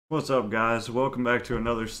What's up, guys? Welcome back to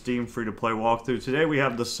another Steam free-to-play walkthrough. Today we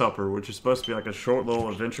have The Supper, which is supposed to be like a short little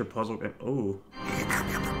adventure puzzle game. Ooh.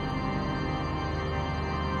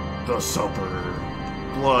 The Supper.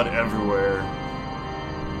 Blood everywhere.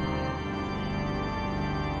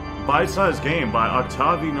 Bite-sized game by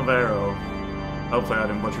Octavi Navarro. Hopefully I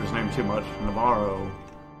didn't butcher his name too much. Navarro.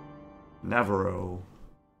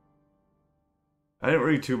 I didn't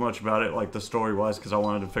read too much about it, like the story-wise, because I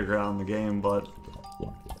wanted to figure it out in the game, but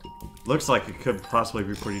looks like it could possibly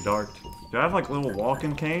be pretty dark. Do I have like little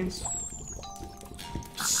walking canes?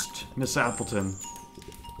 Psst, Miss Appleton.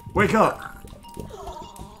 Wake up!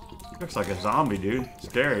 Looks like a zombie, dude.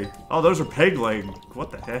 Scary. Oh, those are peg leg. What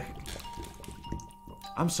the heck?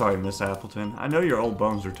 I'm sorry, Miss Appleton. I know your old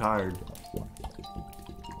bones are tired.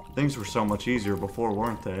 Things were so much easier before,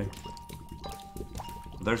 weren't they?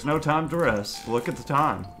 There's no time to rest. Look at the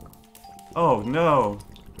time. Oh, no.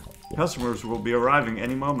 Customers will be arriving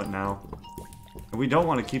any moment now. And we don't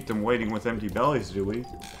want to keep them waiting with empty bellies, do we?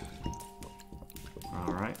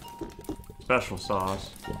 Alright. Special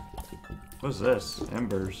sauce. What's this?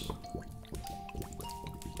 Embers.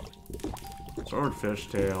 Swordfish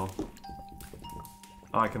tail.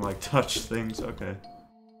 Oh, I can like touch things. Okay.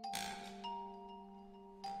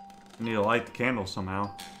 I need to light the candle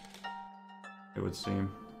somehow. It would seem.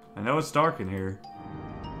 I know it's dark in here.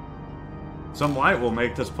 Some light will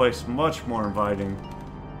make this place much more inviting.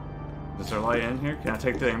 Is there light in here? Can I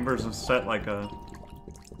take the embers and set like a...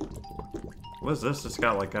 What is this? It's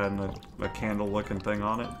got like a candle looking thing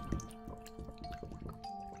on it.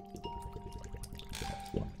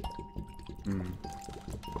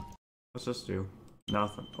 What's this do?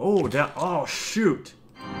 Nothing. Oh, oh shoot!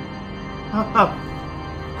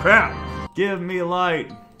 Crap! Give me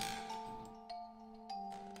light!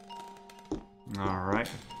 Alright.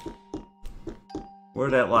 Where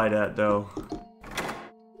that light at, though?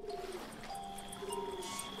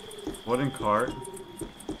 Wooden cart.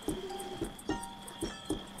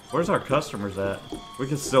 Where's our customers at? We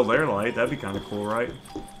could steal their light. That'd be kind of cool, right?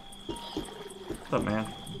 What's up, man?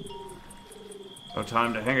 No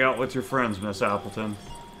time to hang out with your friends, Miss Appleton.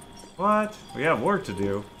 What? We have work to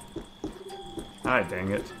do. Ah,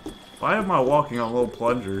 dang it. Why am I walking on little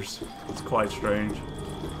plungers? It's quite strange.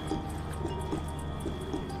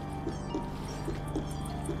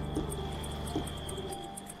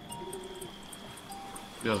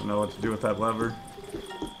 He doesn't know what to do with that lever.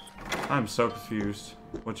 I'm so confused.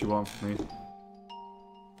 What you want from me?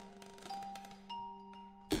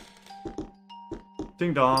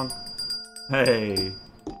 Ding dong. Hey.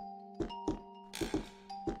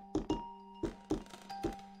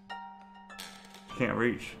 Can't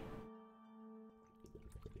reach.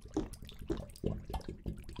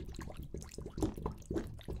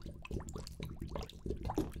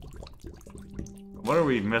 What are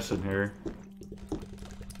we missing here?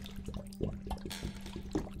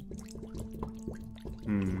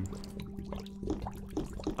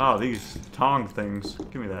 Oh, these tong things.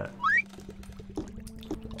 Give me that.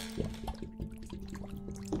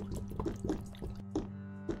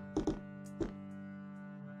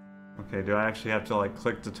 Okay, do I actually have to like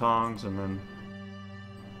click the tongs and then...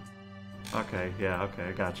 Okay, yeah, okay,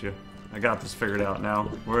 I got you. I got this figured out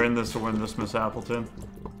now. We're in this to win this, Miss Appleton.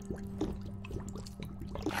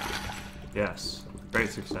 Yes, great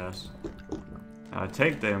success. Now I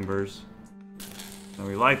take the embers, and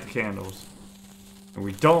we light the candles. And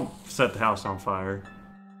we don't set the house on fire.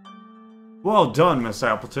 Well done, Miss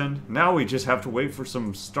Appleton. Now we just have to wait for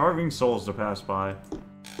some starving souls to pass by.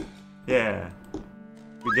 Yeah.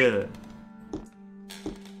 We did it.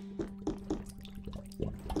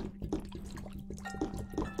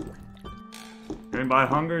 Anybody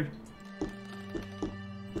hungry?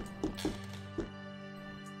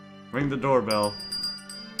 Ring the doorbell.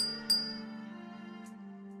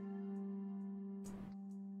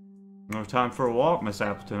 No time for a walk, Miss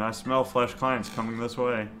Appleton. I smell flesh clients coming this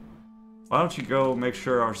way. Why don't you go make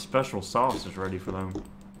sure our special sauce is ready for them?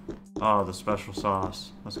 Oh, the special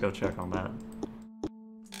sauce. Let's go check on that.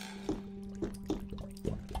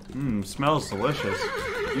 Smells delicious.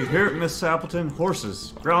 You hear it, Miss Appleton?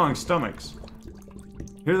 Horses, growling stomachs.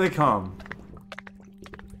 Here they come.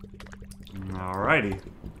 Alrighty.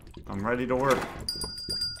 I'm ready to work.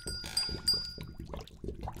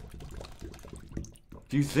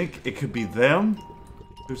 Do you think it could be them?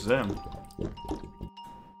 Who's them?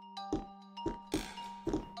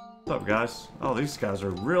 What's up, guys? Oh, these guys are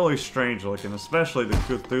really strange looking, especially the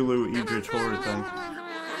Cthulhu Eldritch Horror thing.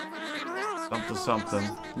 Something, something.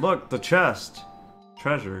 Look, the chest.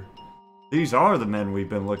 Treasure. These are the men we've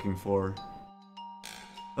been looking for.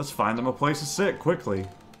 Let's find them a place to sit, quickly.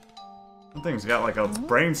 That thing's got like a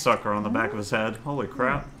brain sucker on the back of his head. Holy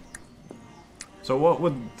crap. So what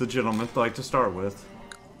would the gentleman like to start with?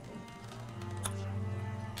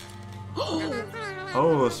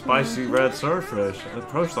 Oh, a spicy red swordfish. A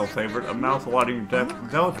personal favorite, a mouth-watering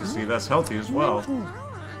delicacy that's healthy as well.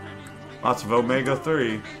 Lots of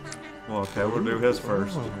omega-3. Well, okay, we'll do his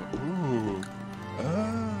first. Do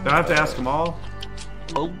I have to ask them all?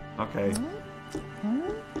 Okay.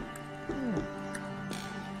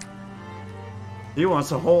 He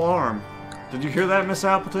wants a whole arm. Did you hear that, Miss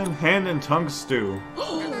Appleton? Hand and tongue stew.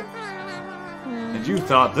 And you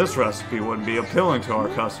thought this recipe wouldn't be appealing to our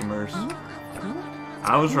customers.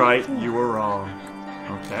 I was right, you were wrong.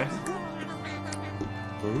 Okay.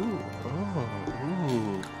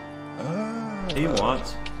 He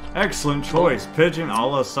wants... Excellent choice. Pigeon a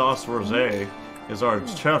la sauce rosé is our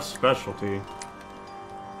chef's specialty.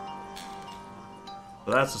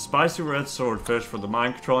 So that's a spicy red swordfish for the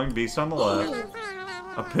mind-controlling beast on the left.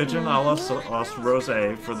 A pigeon a la sauce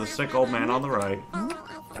rosé for the sick old man on the right.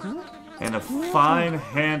 And a fine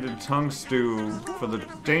hand and tongue stew for the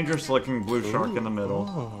dangerous-looking blue shark in the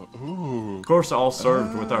middle. Of course, all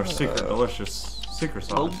served with our delicious secret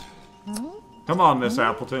sauce. Come on, Miss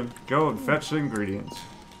Appleton. Go and fetch the ingredients.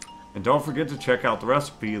 And don't forget to check out the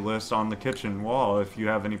recipe list on the kitchen wall if you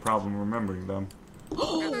have any problem remembering them.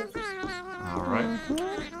 Alright.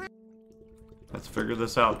 Let's figure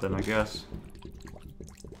this out then, I guess.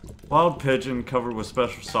 Wild pigeon covered with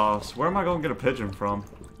special sauce. Where am I going to get a pigeon from?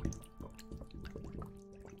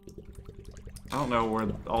 I don't know where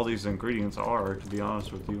all these ingredients are, to be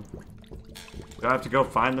honest with you. Do I have to go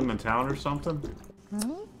find them in town or something?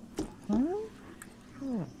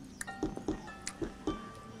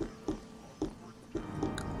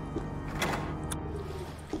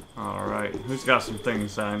 Alright, who's got some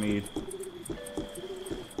things that I need?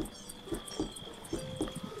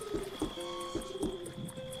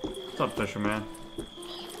 What's up, fisherman?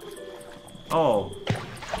 Oh,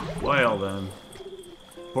 well then.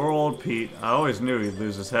 Poor old Pete. I always knew he'd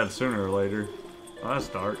lose his head sooner or later. Well, that's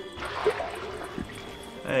dark.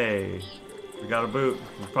 Hey, we got a boot.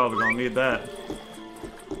 We're probably gonna need that.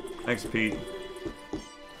 Thanks, Pete.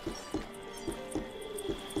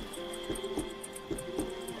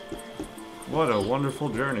 What a wonderful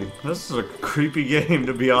journey. This is a creepy game,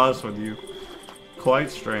 to be honest with you. Quite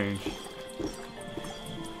strange.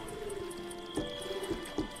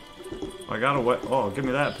 I got a wet... Oh, give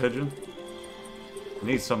me that, pigeon. I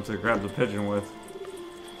need something to grab the pigeon with.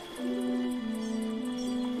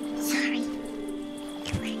 Sorry.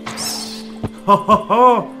 Ho ho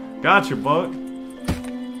ho! Gotcha, Buck.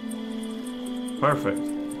 Perfect.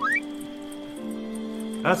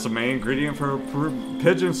 That's the main ingredient for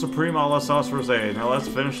Pigeon Supreme a la sauce rosé. Now let's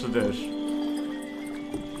finish the dish.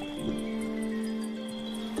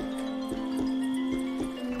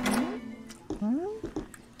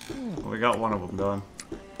 Well, we got one of them done.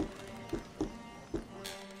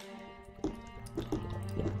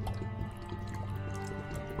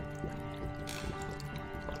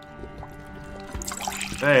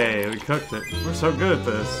 Hey, we cooked it. We're so good at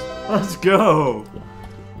this. Let's go!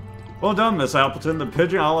 Well done, Miss Appleton. The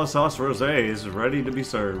pigeon a la sauce rosé is ready to be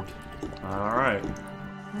served. Alright.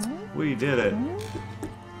 We did it.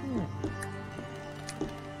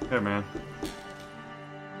 Here, man.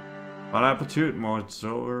 Bon appetit,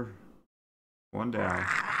 Mozor. One down.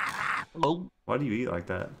 Why do you eat like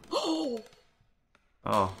that? Oh.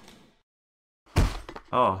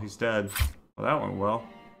 Oh, he's dead. Well, that went well.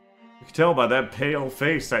 You can tell by that pale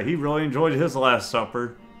face that he really enjoyed his last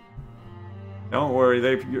supper. Don't worry,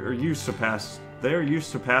 they're used to pass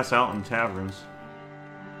out in taverns.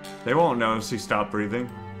 They won't notice he stopped breathing.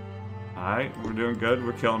 Alright, we're doing good.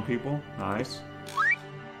 We're killing people. Nice.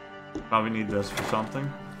 Probably need this for something.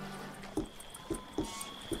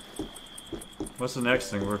 What's the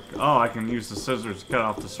next thing? Oh, I can use the scissors to cut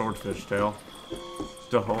off the swordfish tail.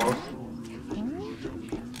 Dahor.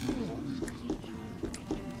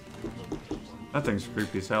 That thing's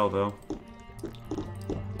creepy as hell, though.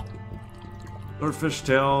 Swordfish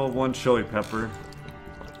tail, 1 chili pepper.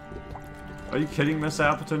 Are you kidding, Miss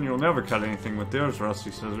Appleton? You'll never cut anything with those rusty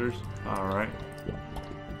scissors. Alright.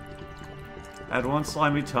 Add 1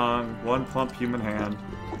 slimy tongue, 1 plump human hand.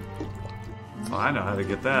 Oh, I know how to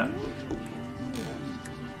get that.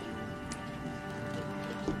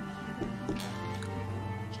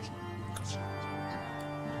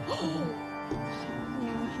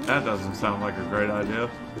 That doesn't sound like a great idea.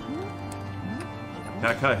 Can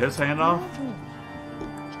I cut his hand off?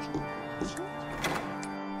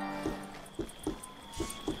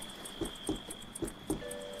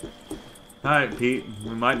 Alright, Pete.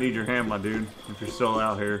 We might need your hand, my dude, if you're still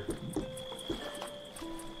out here.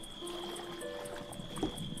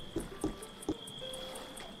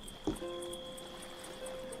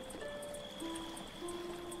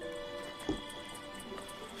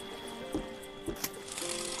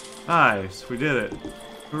 Nice, we did it.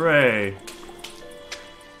 Hooray.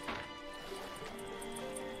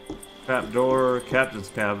 Trap door, captain's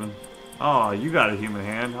cabin. Oh, you got a human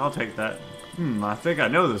hand. I'll take that. I think I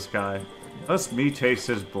know this guy. Let's me taste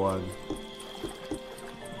his blood.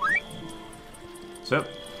 Sip.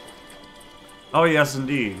 Oh, yes,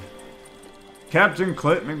 indeed. Captain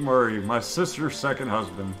Clint McMurray, my sister's second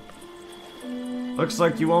husband. Looks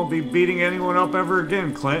like you won't be beating anyone up ever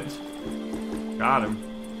again, Clint. Got him.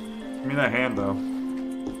 Give me that hand, though.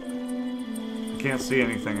 I can't see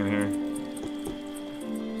anything in here.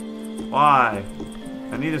 Why?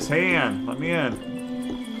 I need his hand. Let me in.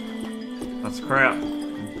 That's crap.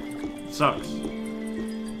 It sucks.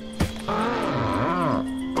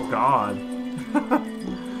 Oh, God.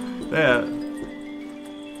 Yeah.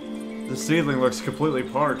 The seedling looks completely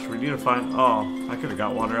parched. We need to find... Oh, I could have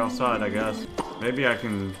got water outside, I guess. Maybe I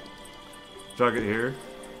can jug it here.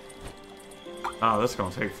 Oh, this is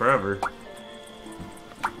gonna take forever.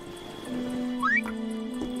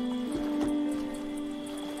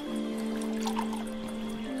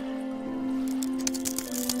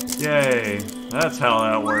 Yay! That's how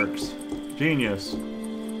that works. Genius.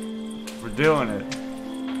 We're doing it.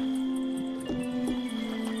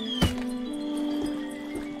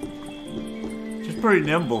 She's pretty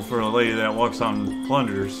nimble for a lady that walks on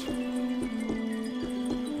plungers.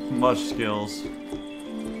 Much skills.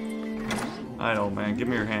 I don't, man. Give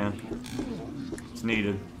me your hand. It's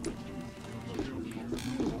needed.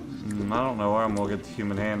 I don't know where I'm gonna get the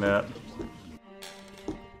human hand at.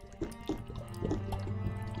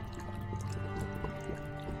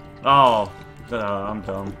 Oh, I'm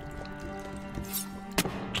dumb.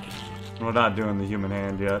 We're not doing the human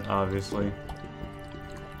hand yet, obviously.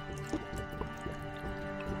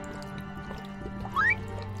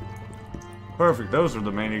 Perfect, those are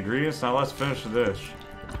the main ingredients. Now let's finish the dish.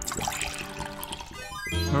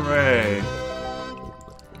 Hooray!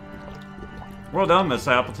 Well done, Miss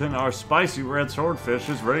Appleton. Our spicy red swordfish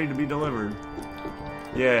is ready to be delivered.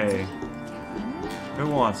 Yay. Who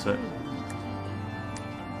wants it?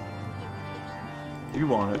 You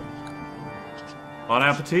want it. Bon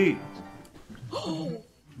appetit!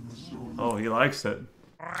 Oh, he likes it.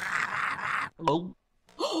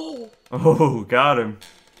 Oh, got him.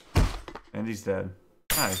 And he's dead.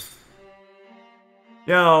 Nice.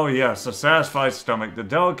 Yeah, oh yes, a satisfied stomach. The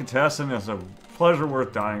delicatessen is a pleasure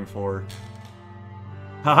worth dying for.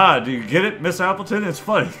 Haha, do you get it, Miss Appleton? It's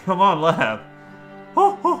funny. Come on, laugh.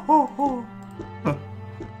 Ho ho ho ho.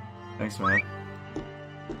 Thanks, man.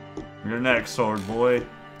 Your next, sword boy.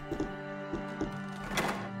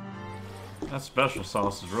 That special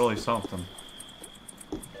sauce is really something.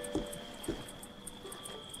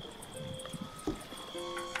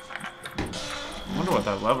 I wonder what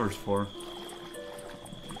that lever's for.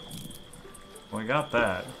 Well, we got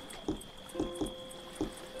that.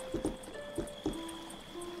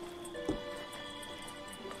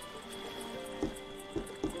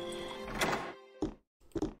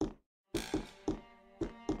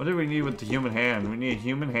 What do we need with the human hand? We need a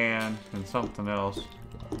human hand and something else.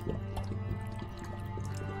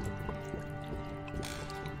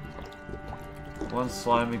 One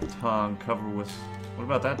slimy tongue covered with... What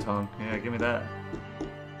about that tongue? Yeah, give me that.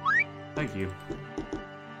 Thank you.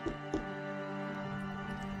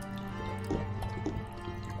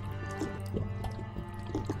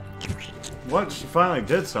 What? She finally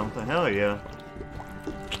did something. Hell yeah.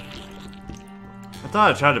 I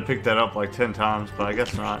thought I tried to pick that up like 10 times, but I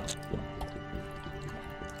guess not.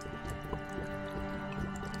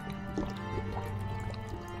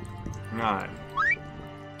 Alright.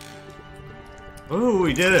 Ooh,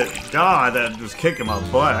 we did it! God, that was kicking my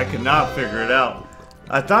butt. I could not figure it out.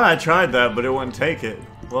 I thought I tried that, but it wouldn't take it.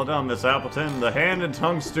 Well done, Miss Appleton. The hand and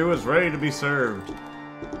tongue stew is ready to be served.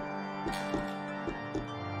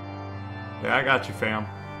 Yeah, I got you, fam.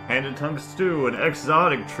 Hand and tongue stew, an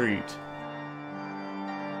exotic treat.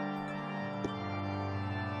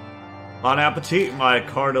 Bon appetit, my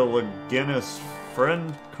cartilaginous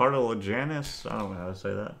friend. Cartilaginous? I don't know how to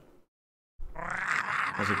say that.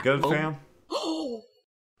 Was it good, fam?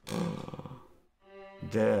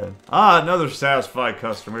 Dead. Ah, another satisfied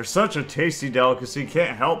customer. Such a tasty delicacy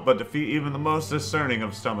can't help but defeat even the most discerning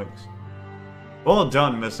of stomachs. Well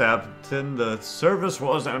done, Miss Appleton. The service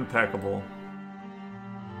was impeccable.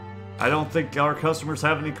 I don't think our customers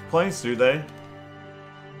have any complaints, do they?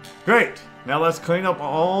 Great! Now let's clean up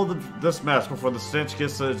all this mess before the stench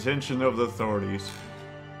gets the attention of the authorities.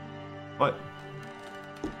 What?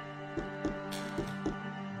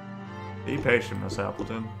 Be patient, Miss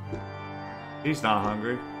Appleton. He's not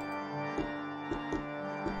hungry.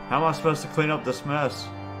 How am I supposed to clean up this mess?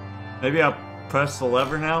 Maybe I'll press the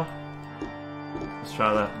lever now? Let's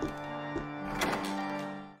try that.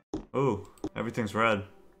 Ooh, everything's red.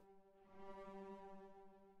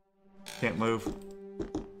 Can't move.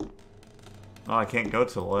 Oh, I can't go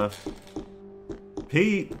to the left.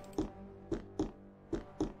 Pete!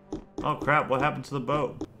 Oh crap, what happened to the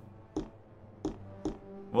boat?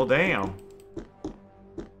 Well, damn.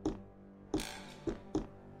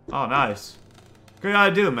 Oh, nice. Great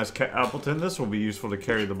idea, Miss Appleton. This will be useful to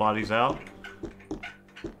carry the bodies out.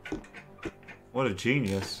 What a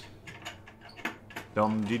genius.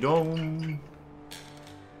 Dum-de-dum.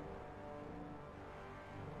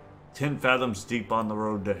 10 fathoms deep on the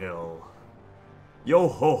road to hell.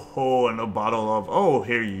 Yo-ho-ho, and a bottle of... Oh,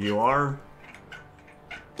 here you are.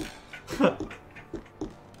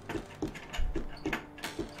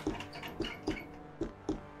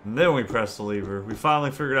 And then we press the lever. We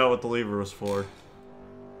finally figured out what the lever was for.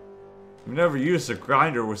 We never used a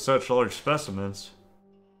grinder with such large specimens.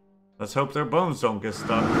 Let's hope their bones don't get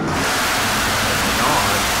stuck.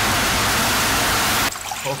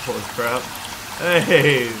 Oh, holy crap.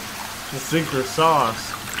 Hey! The secret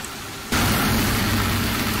sauce.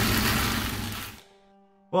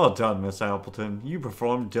 Well done, Miss Appleton. You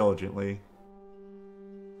performed diligently.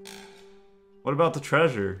 What about the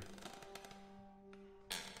treasure?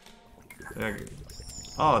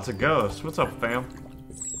 Oh, it's a ghost. What's up, fam?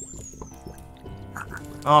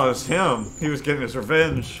 Oh, it's him. He was getting his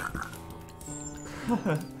revenge.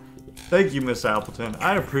 Thank you, Miss Appleton.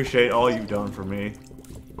 I appreciate all you've done for me.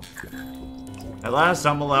 At last,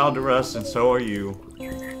 I'm allowed to rest, and so are you.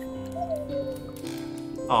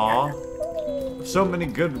 Aw. So many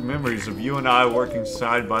good memories of you and I working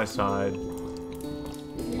side by side.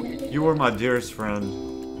 You were my dearest friend.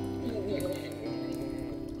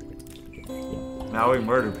 Now we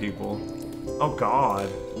murder people. Oh god.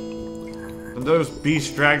 When those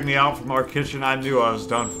beasts dragged me out from our kitchen, I knew I was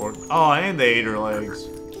done for. Oh, and they ate her legs.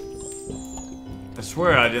 I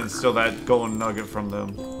swear I didn't steal that golden nugget from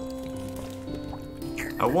them.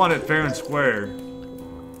 I won it fair and square.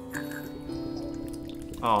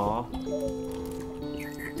 Aw.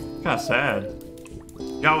 Kinda sad.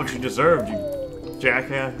 Got what you deserved, you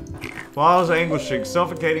jackass. While I was anguishing,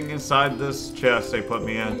 suffocating inside this chest they put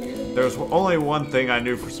me in, there was only one thing I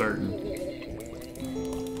knew for certain.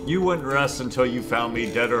 You wouldn't rest until you found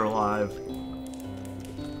me dead or alive.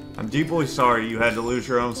 I'm deeply sorry you had to lose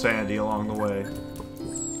your own sanity along the way.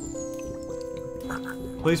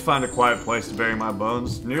 Please find a quiet place to bury my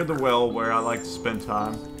bones, near the well where I like to spend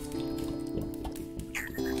time.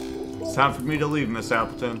 It's time for me to leave, Miss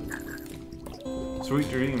Appleton. Sweet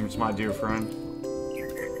dreams, my dear friend.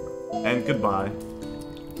 And goodbye.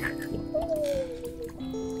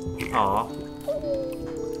 Aw.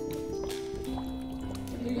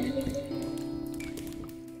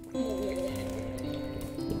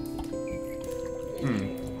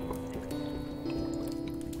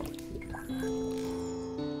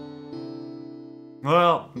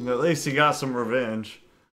 Well, at least he got some revenge.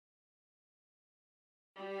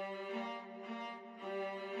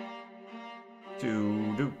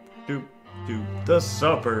 Doop, doop, doop. The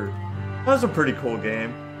Supper. That's a pretty cool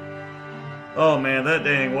game. Oh man, that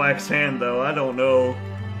dang wax hand though, I don't know.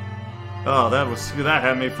 Oh, that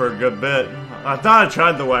had me for a good bit. I thought I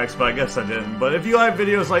tried the wax, but I guess I didn't. But if you like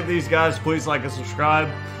videos like these, guys, please like and subscribe.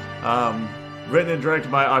 Written and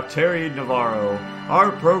directed by Octari Navarro.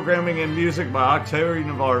 Art, programming, and music by Octari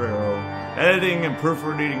Navarro. Editing and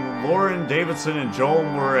proofreading Lauren Davidson and Joel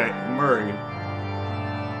Murray.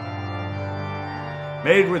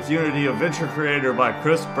 Made with Unity, a venture creator by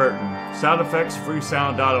Chris Burton. Sound effects,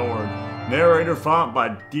 freesound.org. Narrator font by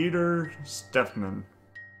Dieter Steffman.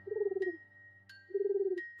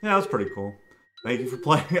 Yeah, that's pretty cool. Thank you for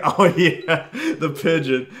playing. Oh yeah, the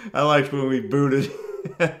pigeon. I liked when we booted.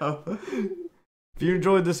 If you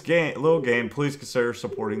enjoyed this little game, please consider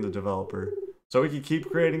supporting the developer so we can keep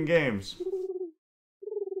creating games.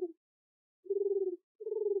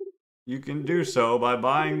 You can do so by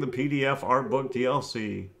buying the PDF art book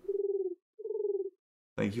DLC.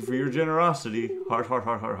 Thank you for your generosity. Heart, heart,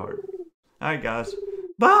 heart, heart, heart. Alright guys.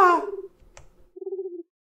 Bye!